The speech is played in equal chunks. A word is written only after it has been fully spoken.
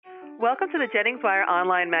Welcome to the Jennings Wire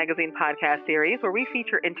Online Magazine podcast series, where we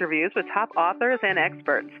feature interviews with top authors and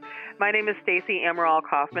experts. My name is Stacey Amaral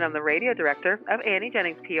Kaufman. I'm the radio director of Annie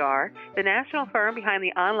Jennings PR, the national firm behind the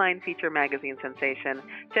online feature magazine sensation,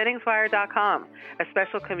 JenningsWire.com, a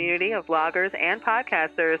special community of bloggers and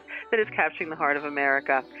podcasters that is capturing the heart of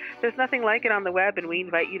America. There's nothing like it on the web, and we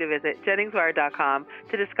invite you to visit JenningsWire.com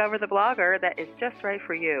to discover the blogger that is just right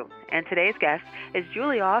for you. And today's guest is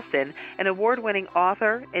Julie Austin, an award-winning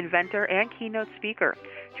author, inventor, and keynote speaker.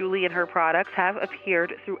 Julie and her products have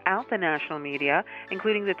appeared throughout the national media,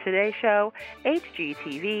 including the Today Show,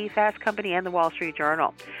 HGTV, Fast Company, and the Wall Street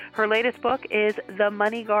Journal. Her latest book is The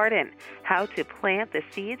Money Garden, How to Plant the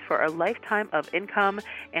Seeds for a Lifetime of Income,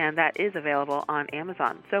 and that is available on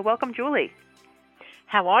Amazon. So welcome, Julie.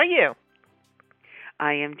 How are you?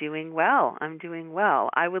 I am doing well.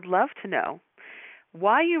 I would love to know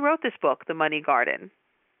why you wrote this book, The Money Garden.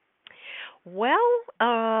 Well,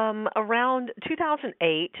 around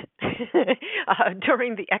 2008,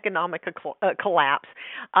 during the economic collapse,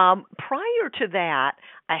 prior to that,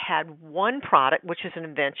 I had one product, which is an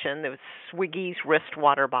invention. It was Swiggy's wrist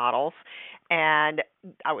water bottles, and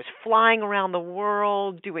I was flying around the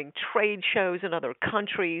world doing trade shows in other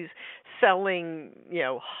countries, selling,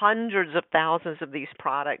 hundreds of thousands of these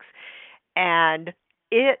products, and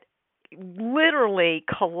it literally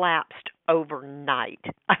collapsed overnight.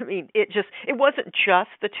 I mean, it wasn't just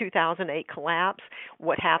the 2008 collapse.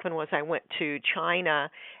 What happened was I went to China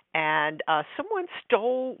and someone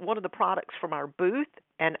stole one of the products from our booth,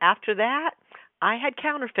 and after that, I had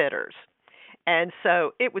counterfeiters. And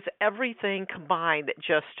so it was everything combined that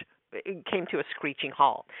just came to a screeching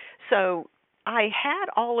halt. So I had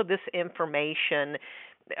all of this information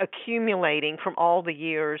accumulating from all the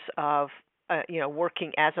years of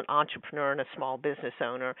working as an entrepreneur and a small business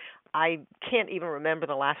owner. I can't even remember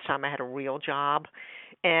the last time I had a real job.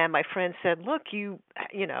 And my friend said, look, you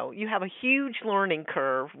have a huge learning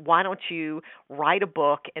curve. Why don't you write a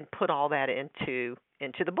book and put all that into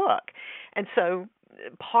the book? And so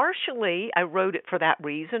partially I wrote it for that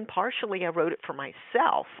reason. Partially I wrote it for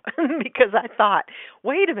myself because I thought,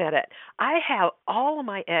 wait a minute, I have all of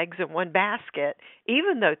my eggs in one basket,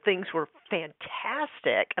 even though things were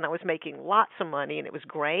fantastic and I was making lots of money and it was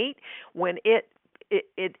great. When it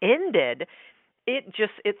ended,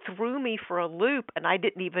 it threw me for a loop, and I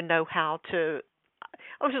didn't even know how to.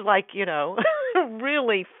 I was just like,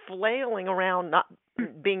 really flailing around, not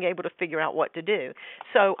being able to figure out what to do.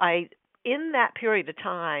 So in that period of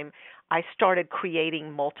time, I started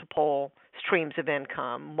creating multiple streams of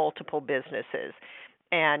income, multiple businesses,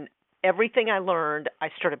 and everything I learned, I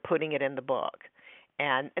started putting it in the book.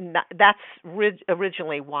 And that's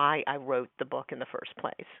originally why I wrote the book in the first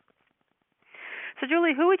place. So,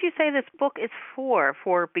 Julie, who would you say this book is for?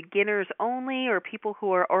 For beginners only, or people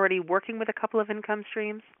who are already working with a couple of income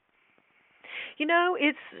streams?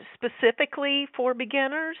 It's specifically for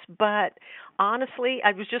beginners, but honestly,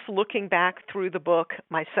 I was just looking back through the book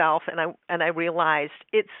myself, and I realized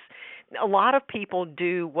it's a lot of people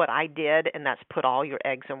do what I did, and that's put all your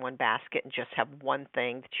eggs in one basket and just have one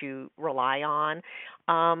thing that you rely on.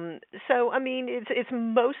 So, I mean, it's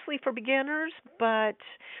mostly for beginners, but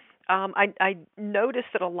I noticed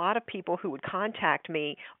that a lot of people who would contact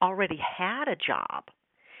me already had a job.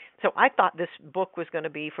 So I thought this book was going to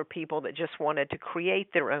be for people that just wanted to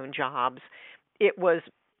create their own jobs. It was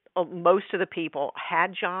most of the people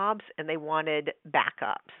had jobs and they wanted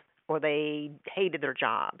backups, or they hated their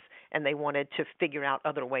jobs and they wanted to figure out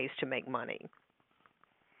other ways to make money.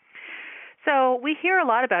 So we hear a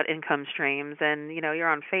lot about income streams, and you're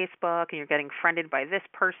on Facebook and you're getting friended by this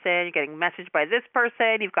person, you're getting messaged by this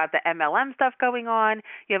person, you've got the MLM stuff going on,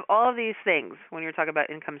 you have all of these things when you're talking about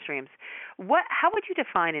income streams. How would you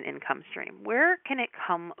define an income stream? Where can it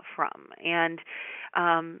come from? And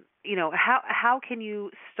how can you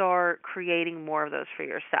start creating more of those for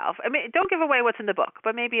yourself? I mean, don't give away what's in the book,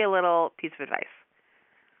 but maybe a little piece of advice.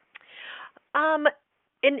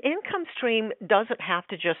 An income stream doesn't have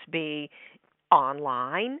to just be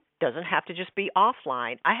online, doesn't have to just be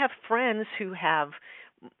offline. I have friends who have,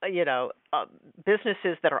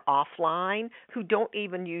 businesses that are offline who don't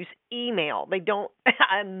even use email. They don't,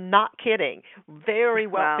 I'm not kidding. Very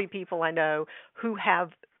wealthy people I know who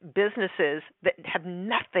have businesses that have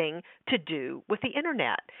nothing to do with the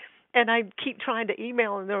internet. And I keep trying to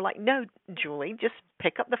email, and they're like, no, Julie, just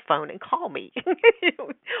pick up the phone and call me.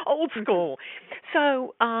 Old school.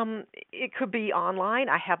 So it could be online.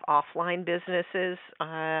 I have offline businesses.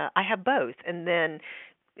 I have both. And then,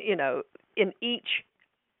 in each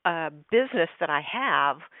business that I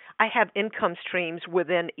have income streams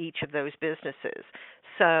within each of those businesses.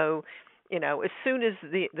 So, as soon as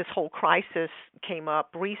this whole crisis came up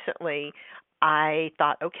recently, I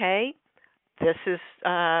thought, okay, this is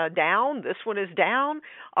down, this one is down.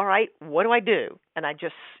 All right, what do I do? And I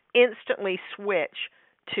just instantly switch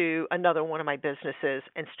to another one of my businesses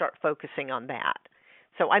and start focusing on that.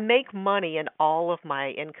 So I make money in all of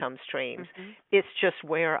my income streams. Mm-hmm. It's just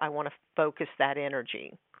where I want to focus that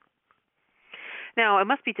energy. Now, it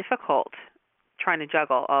must be difficult trying to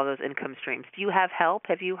juggle all those income streams. Do you have help?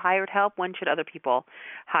 Have you hired help? When should other people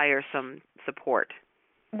hire some support?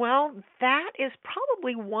 Well, that is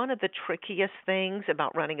probably one of the trickiest things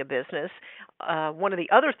about running a business. One of the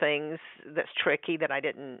other things that's tricky that I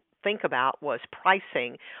didn't think about was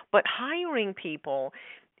pricing. But hiring people,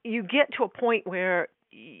 you get to a point where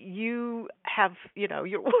you have,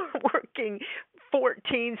 you're working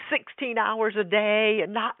 14, 16 hours a day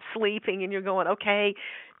and not sleeping, and you're going, okay,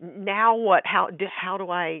 now what? How do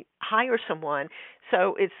I hire someone?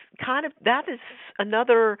 So it's that is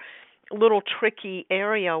another little tricky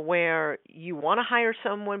area where you want to hire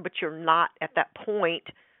someone, but you're not at that point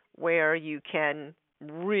where you can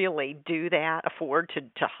really do that, afford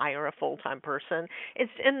to hire a full-time person.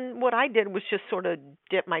 And what I did was just sort of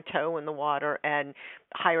dip my toe in the water and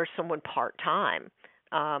hire someone part-time.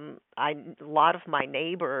 A lot of my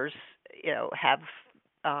neighbors, have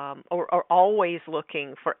or are always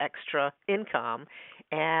looking for extra income,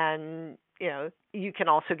 and you can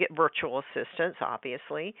also get virtual assistants,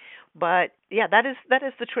 obviously. But yeah, that is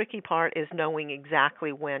the tricky part, is knowing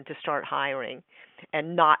exactly when to start hiring,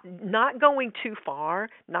 and not going too far,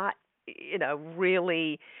 not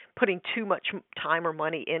really putting too much time or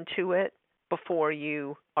money into it before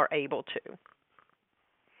you are able to.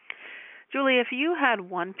 Julie, if you had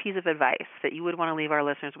one piece of advice that you would want to leave our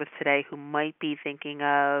listeners with today who might be thinking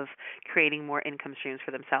of creating more income streams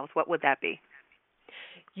for themselves, what would that be?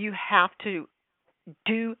 You have to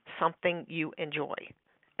do something you enjoy.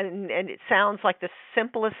 And it sounds like the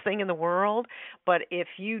simplest thing in the world, but if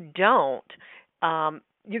you don't,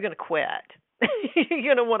 you're going to quit. You're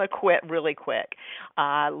going to want to quit really quick.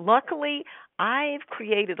 Luckily, I've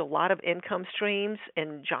created a lot of income streams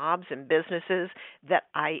and jobs and businesses that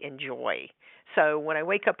I enjoy. So when I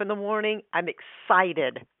wake up in the morning, I'm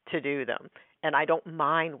excited to do them. And I don't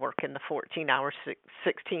mind working the 14 hours,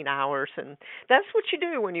 16 hours. And that's what you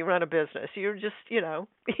do when you run a business. You're just,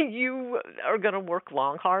 you are going to work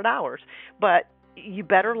long, hard hours. But you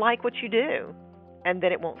better like what you do, and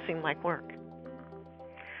then it won't seem like work.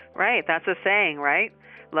 Right. That's a saying, right?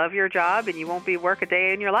 Love your job and you won't be work a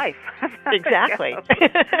day in your life. Exactly.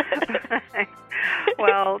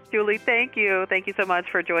 Well, Julie, thank you. Thank you so much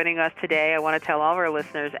for joining us today. I want to tell all of our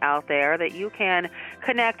listeners out there that you can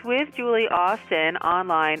connect with Julie Austin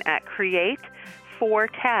online at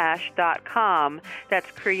createforcash.com.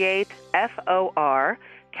 That's create, F-O-R,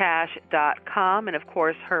 cash.com, and of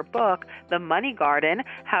course her book, The Money Garden,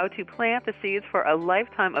 How to Plant the Seeds for a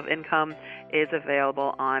Lifetime of Income, is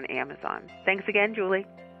available on Amazon. Thanks again, Julie.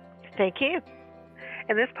 Thank you.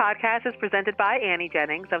 And this podcast is presented by Annie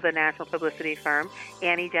Jennings of the national publicity firm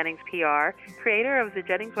Annie Jennings PR, creator of the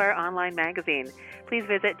JenningsWire online magazine. Please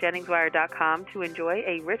visit JenningsWire.com to enjoy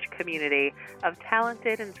a rich community of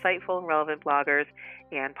talented, insightful, and relevant bloggers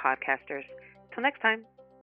and podcasters. Till next time.